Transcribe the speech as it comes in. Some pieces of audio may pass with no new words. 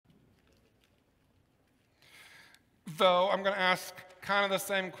Though I'm going to ask kind of the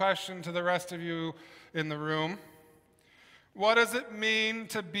same question to the rest of you in the room. What does it mean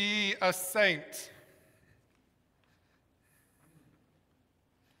to be a saint?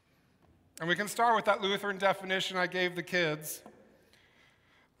 And we can start with that Lutheran definition I gave the kids.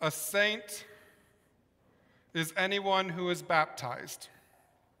 A saint is anyone who is baptized.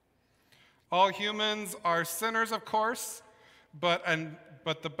 All humans are sinners, of course, but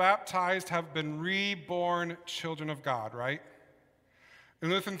the baptized have been reborn children of God, right? In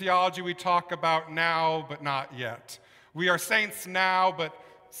Lutheran theology, we talk about now, but not yet. We are saints now, but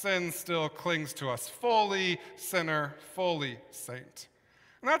sin still clings to us. Fully sinner, fully saint.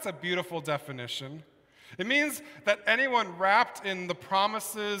 And that's a beautiful definition. It means that anyone wrapped in the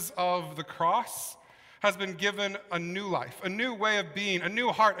promises of the cross has been given a new life, a new way of being, a new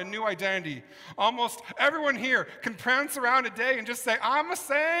heart, a new identity. Almost everyone here can prance around today and just say, I'm a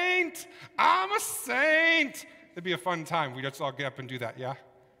saint, I'm a saint. It'd be a fun time. We just all get up and do that, yeah?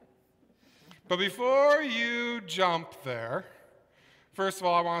 But before you jump there, first of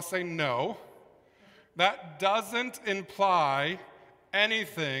all, I want to say no. That doesn't imply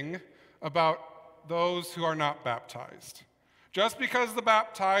anything about those who are not baptized. Just because the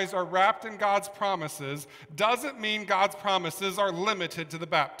baptized are wrapped in God's promises doesn't mean God's promises are limited to the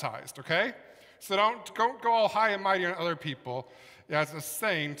baptized, okay? So don't go all high and mighty on other people. As a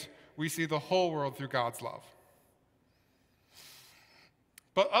saint, we see the whole world through God's love.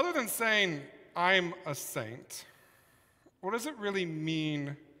 But other than saying, I'm a saint, what does it really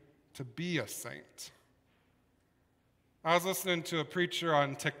mean to be a saint? I was listening to a preacher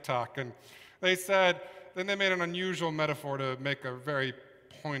on TikTok, and they made an unusual metaphor to make a very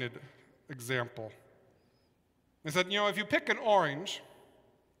pointed example. They said, if you pick an orange,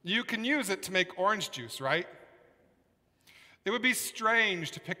 you can use it to make orange juice, right? It would be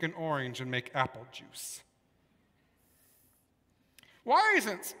strange to pick an orange and make apple juice. Why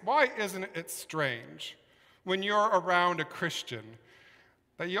isn't it strange when you're around a Christian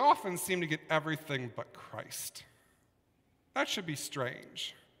that you often seem to get everything but Christ? That should be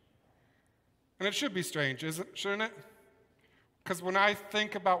strange. And it should be strange, shouldn't it? Because when I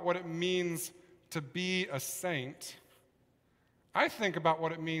think about what it means to be a saint, I think about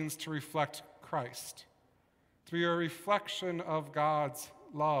what it means to reflect Christ, to be a reflection of God's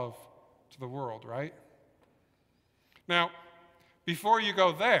love to the world, right? Now, before you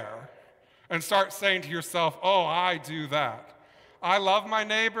go there and start saying to yourself, oh, I do that. I love my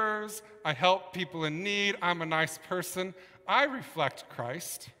neighbors. I help people in need. I'm a nice person. I reflect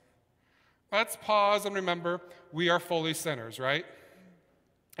Christ. Let's pause and remember, we are fully sinners, right?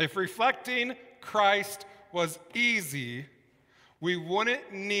 If reflecting Christ was easy, we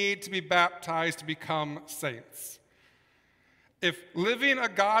wouldn't need to be baptized to become saints. If living a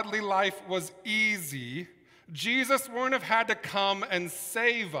godly life was easy, Jesus wouldn't have had to come and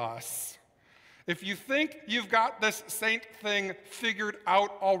save us. If you think you've got this saint thing figured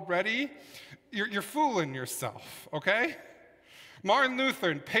out already, you're fooling yourself, okay? Martin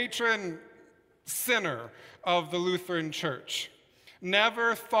Luther, patron sinner of the Lutheran Church,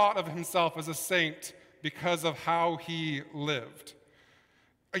 never thought of himself as a saint because of how he lived.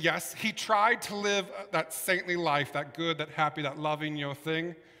 Yes, he tried to live that saintly life, that good, that happy, that loving,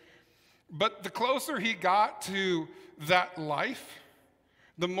 thing. But the closer he got to that life,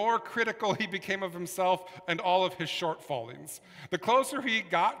 the more critical he became of himself and all of his shortfallings. The closer he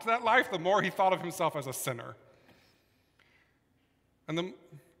got to that life, the more he thought of himself as a sinner.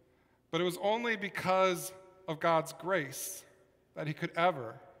 But it was only because of God's grace that he could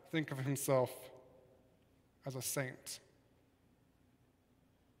ever think of himself as a saint.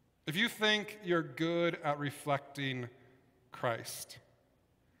 If you think you're good at reflecting Christ,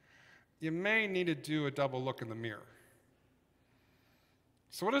 you may need to do a double look in the mirror.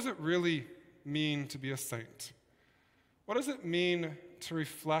 So what does it really mean to be a saint? What does it mean to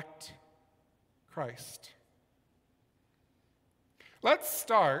reflect Christ? Let's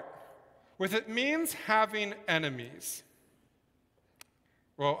start with it means having enemies.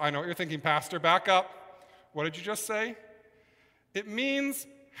 Well, I know what you're thinking, Pastor. Back up. What did you just say? It means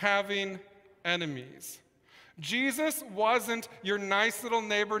having enemies. Jesus wasn't your nice little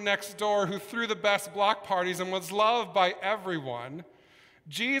neighbor next door who threw the best block parties and was loved by everyone.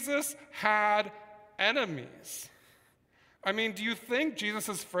 Jesus had enemies. I mean, do you think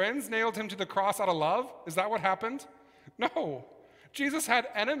Jesus' friends nailed him to the cross out of love? Is that what happened? No. Jesus had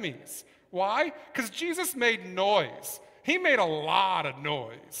enemies. Why? Because Jesus made noise. He made a lot of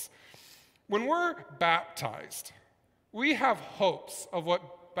noise. When we're baptized, we have hopes of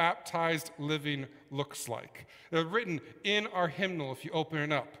what what baptized living looks like. They're written in our hymnal if you open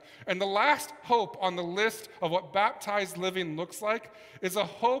it up. And the last hope on the list of what baptized living looks like is a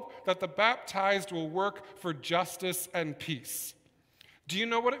hope that the baptized will work for justice and peace. Do you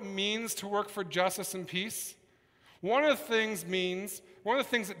know what it means to work for justice and peace? One of the things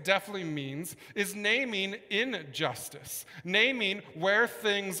it definitely means is naming injustice, naming where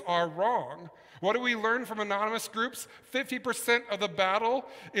things are wrong. What do we learn from anonymous groups? 50% of the battle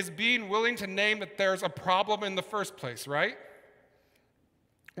is being willing to name that there's a problem in the first place, right?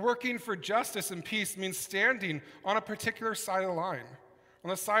 Working for justice and peace means standing on a particular side of the line,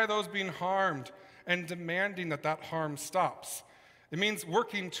 on the side of those being harmed, and demanding that that harm stops. It means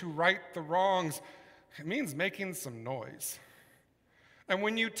working to right the wrongs. It means making some noise. And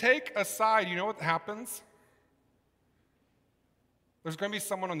when you take a side, you know what happens? There's going to be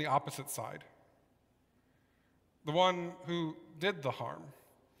someone on the opposite side. The one who did the harm,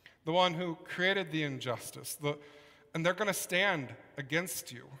 the one who created the injustice, and they're going to stand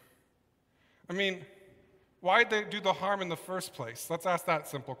against you. I mean, why'd they do the harm in the first place? Let's ask that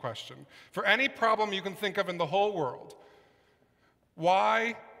simple question. For any problem you can think of in the whole world,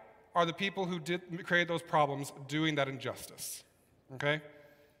 why are the people who create those problems doing that injustice? Okay?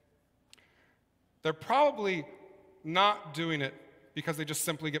 They're probably not doing it because they just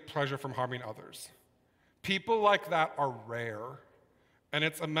simply get pleasure from harming others. People like that are rare, and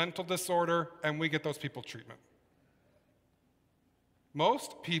it's a mental disorder, and we get those people treatment.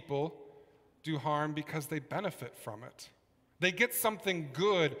 Most people do harm because they benefit from it. They get something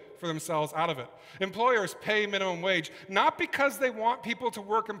good for themselves out of it. Employers pay minimum wage, not because they want people to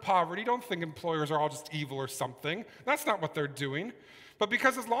work in poverty. Don't think employers are all just evil or something. That's not what they're doing. But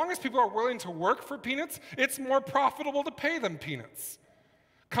because as long as people are willing to work for peanuts, it's more profitable to pay them peanuts.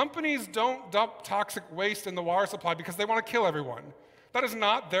 Companies don't dump toxic waste in the water supply because they want to kill everyone. That is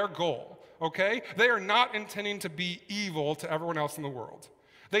not their goal, okay? They are not intending to be evil to everyone else in the world.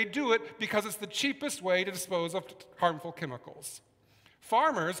 They do it because it's the cheapest way to dispose of harmful chemicals.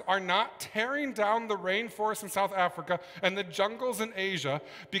 Farmers are not tearing down the rainforests in South Africa and the jungles in Asia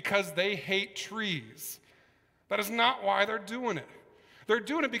because they hate trees. That is not why they're doing it. They're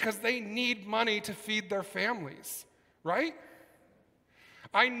doing it because they need money to feed their families, right?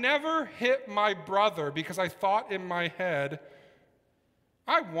 I never hit my brother because I thought in my head,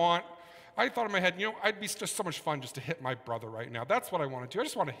 it'd be just so much fun just to hit my brother right now. That's what I want to do. I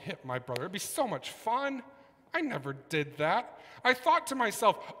just want to hit my brother. It'd be so much fun. I never did that. I thought to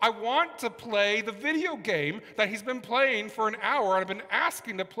myself, I want to play the video game that he's been playing for an hour, and I've been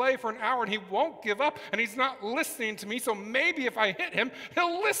asking to play for an hour, and he won't give up, and he's not listening to me, so maybe if I hit him,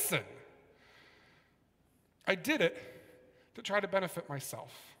 he'll listen. I did it to try to benefit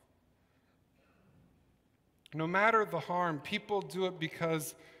myself. No matter the harm, people do it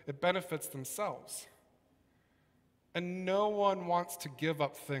because it benefits themselves. And no one wants to give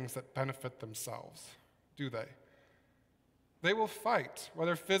up things that benefit themselves, do they? They will fight,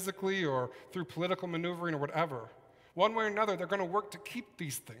 whether physically or through political maneuvering or whatever. One way or another, they're going to work to keep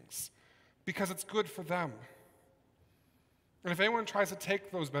these things because it's good for them. And if anyone tries to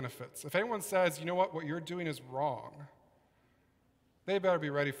take those benefits, if anyone says, you know what you're doing is wrong, they better be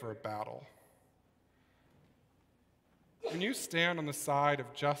ready for a battle. When you stand on the side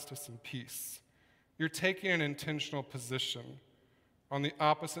of justice and peace, you're taking an intentional position on the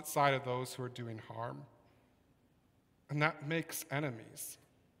opposite side of those who are doing harm. And that makes enemies.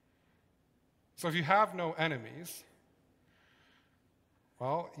 So if you have no enemies,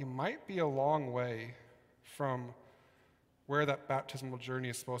 well, you might be a long way from where that baptismal journey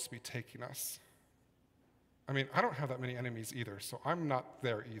is supposed to be taking us. I mean, I don't have that many enemies either, so I'm not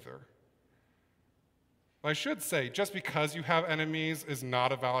there either. I should say, just because you have enemies is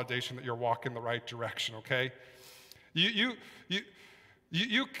not a validation that you're walking the right direction, okay? You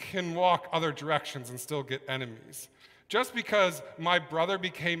can walk other directions and still get enemies. Just because my brother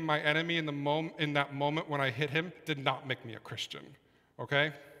became my enemy in that moment when I hit him did not make me a Christian,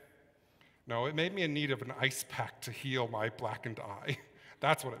 okay? No, it made me in need of an ice pack to heal my blackened eye.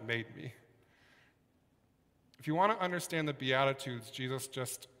 That's what it made me. If you want to understand the Beatitudes Jesus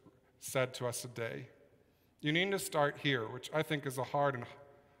just said to us today, you need to start here, which I think is a hard and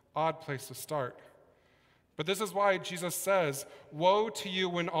odd place to start. But this is why Jesus says, woe to you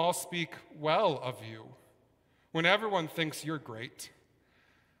when all speak well of you, when everyone thinks you're great.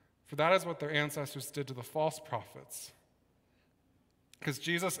 For that is what their ancestors did to the false prophets. Because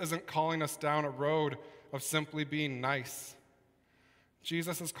Jesus isn't calling us down a road of simply being nice.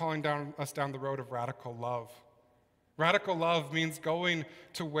 Jesus is calling us down the road of radical love. Radical love means going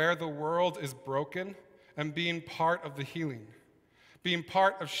to where the world is broken and being part of the healing. being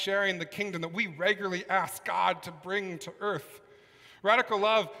part of sharing the kingdom that we regularly ask God to bring to earth. Radical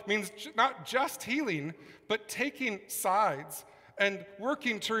love means not just healing, but taking sides and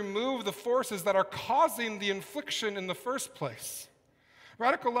working to remove the forces that are causing the infliction in the first place.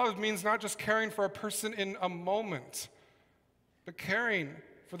 Radical love means not just caring for a person in a moment, but caring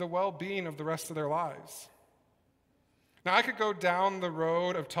for the well-being of the rest of their lives. Now, I could go down the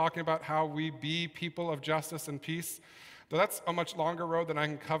road of talking about how we be people of justice and peace, but that's a much longer road than I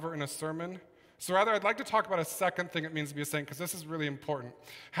can cover in a sermon. So rather, I'd like to talk about a second thing it means to be a saint, because this is really important.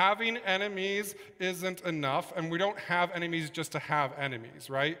 Having enemies isn't enough, and we don't have enemies just to have enemies,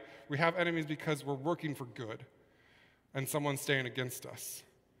 right? We have enemies because we're working for good, and someone's staying against us.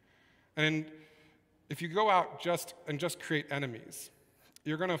 And if you go out just create enemies,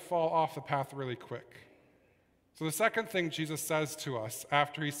 you're going to fall off the path really quick. So the second thing Jesus says to us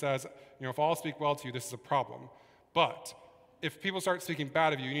after he says, if all speak well to you, this is a problem. But if people start speaking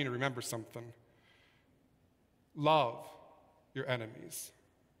bad of you, you need to remember something. Love your enemies.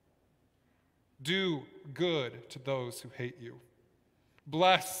 Do good to those who hate you.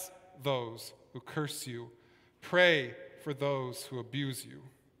 Bless those who curse you. Pray for those who abuse you.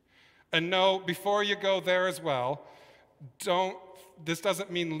 And no, before you go there as well, this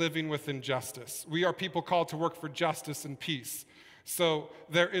doesn't mean living with injustice. We are people called to work for justice and peace. So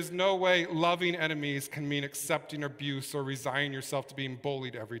there is no way loving enemies can mean accepting abuse or resigning yourself to being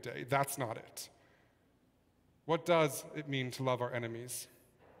bullied every day. That's not it. What does it mean to love our enemies?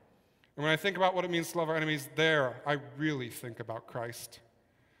 And when I think about what it means to love our enemies, I really think about Christ.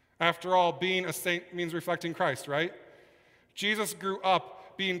 After all, being a saint means reflecting Christ, right? Jesus grew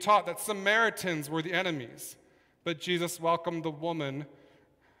up being taught that Samaritans were the enemies, but Jesus welcomed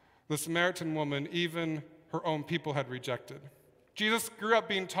the Samaritan woman, even her own people had rejected. Jesus grew up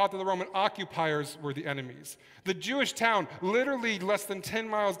being taught that the Roman occupiers were the enemies. The Jewish town, literally less than 10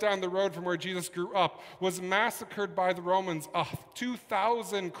 miles down the road from where Jesus grew up, was massacred by the Romans,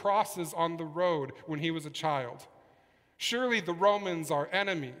 2,000 crosses on the road when he was a child. Surely the Romans are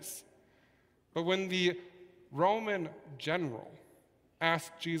enemies. But when the Roman general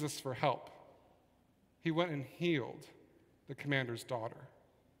asked Jesus for help, he went and healed the commander's daughter,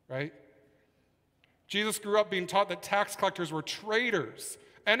 right? Jesus grew up being taught that tax collectors were traitors,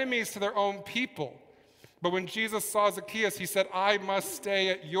 enemies to their own people. But when Jesus saw Zacchaeus, he said, I must stay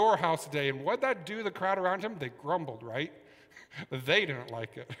at your house today. And what did that do to the crowd around him? They grumbled, right? They didn't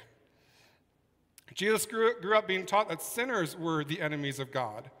like it. Jesus grew up being taught that sinners were the enemies of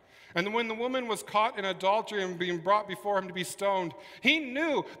God. And when the woman was caught in adultery and being brought before him to be stoned, he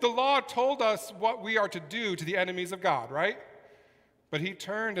knew the law told us what we are to do to the enemies of God, right? But he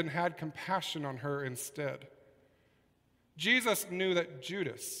turned and had compassion on her instead. Jesus knew that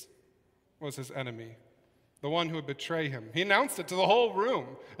Judas was his enemy, the one who would betray him. He announced it to the whole room.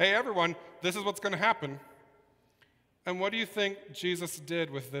 Hey, everyone, this is what's going to happen. And what do you think Jesus did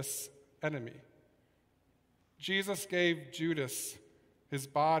with this enemy? Jesus gave Judas his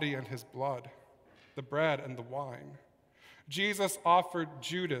body and his blood, the bread and the wine. Jesus offered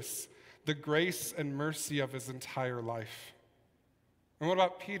Judas the grace and mercy of his entire life. And what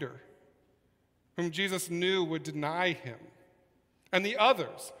about Peter, whom Jesus knew would deny him? And the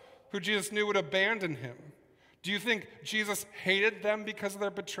others, who Jesus knew would abandon him? Do you think Jesus hated them because of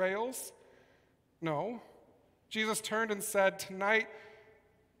their betrayals? No. Jesus turned and said, tonight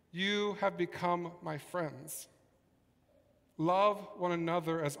you have become my friends. Love one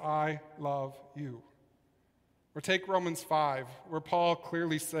another as I love you. Or take Romans 5, where Paul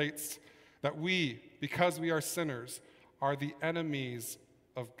clearly states that we, because we are sinners, are the enemies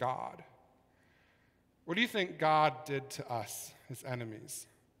of God. What do you think God did to us, his enemies?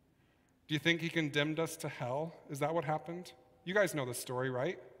 Do you think he condemned us to hell? Is that what happened? You guys know the story,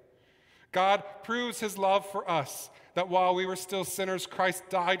 right? God proves his love for us, that while we were still sinners, Christ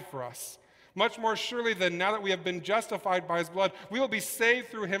died for us. Much more surely then, now that we have been justified by his blood, we will be saved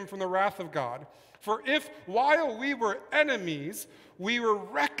through him from the wrath of God. For if, while we were enemies, we were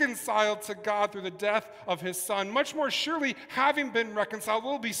reconciled to God through the death of his Son, much more surely, having been reconciled,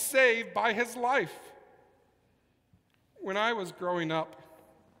 we'll be saved by his life. When I was growing up,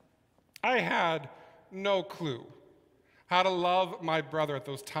 I had no clue how to love my brother at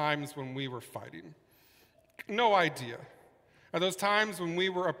those times when we were fighting. No idea. At those times when we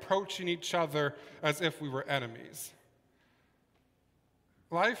were approaching each other as if we were enemies.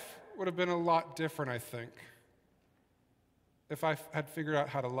 Life would have been a lot different, I think, if I had figured out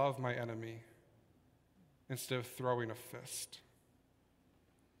how to love my enemy instead of throwing a fist.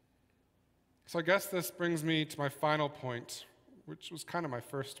 So I guess this brings me to my final point, which was kind of my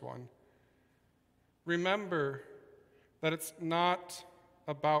first one. Remember that it's not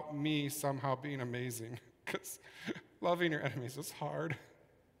about me somehow being amazing, because loving your enemies is hard.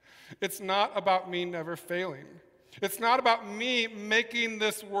 It's not about me never failing. It's not about me making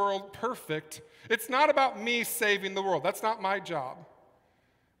this world perfect. It's not about me saving the world. That's not my job.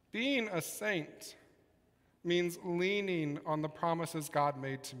 Being a saint means leaning on the promises God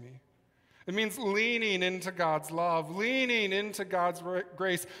made to me. It means leaning into God's love, leaning into God's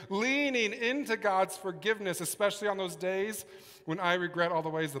grace, leaning into God's forgiveness, especially on those days when I regret all the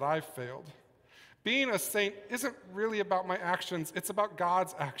ways that I've failed. Being a saint isn't really about my actions, it's about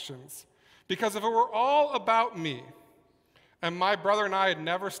God's actions. Because if it were all about me, and my brother and I had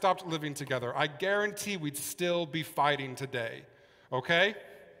never stopped living together, I guarantee we'd still be fighting today, okay?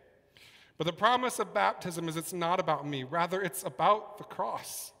 But the promise of baptism is it's not about me. Rather, it's about the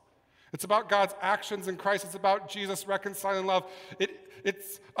cross. It's about God's actions in Christ. It's about Jesus reconciling love.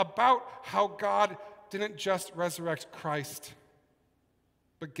 It's about how God didn't just resurrect Christ,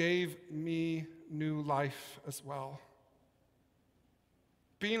 but gave me new life as well.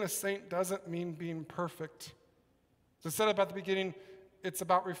 Being a saint doesn't mean being perfect. As I said at the beginning, it's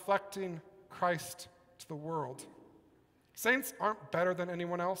about reflecting Christ to the world. Saints aren't better than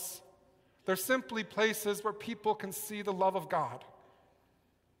anyone else. They're simply places where people can see the love of God.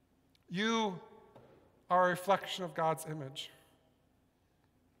 You are a reflection of God's image.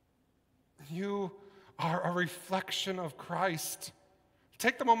 You are a reflection of Christ.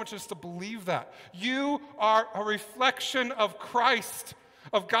 Take the moment just to believe that. You are a reflection of Christ,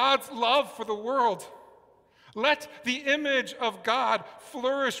 of God's love for the world. Let the image of God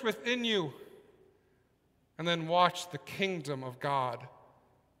flourish within you, and then watch the kingdom of God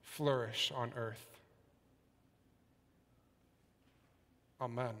flourish on earth.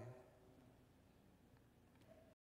 Amen.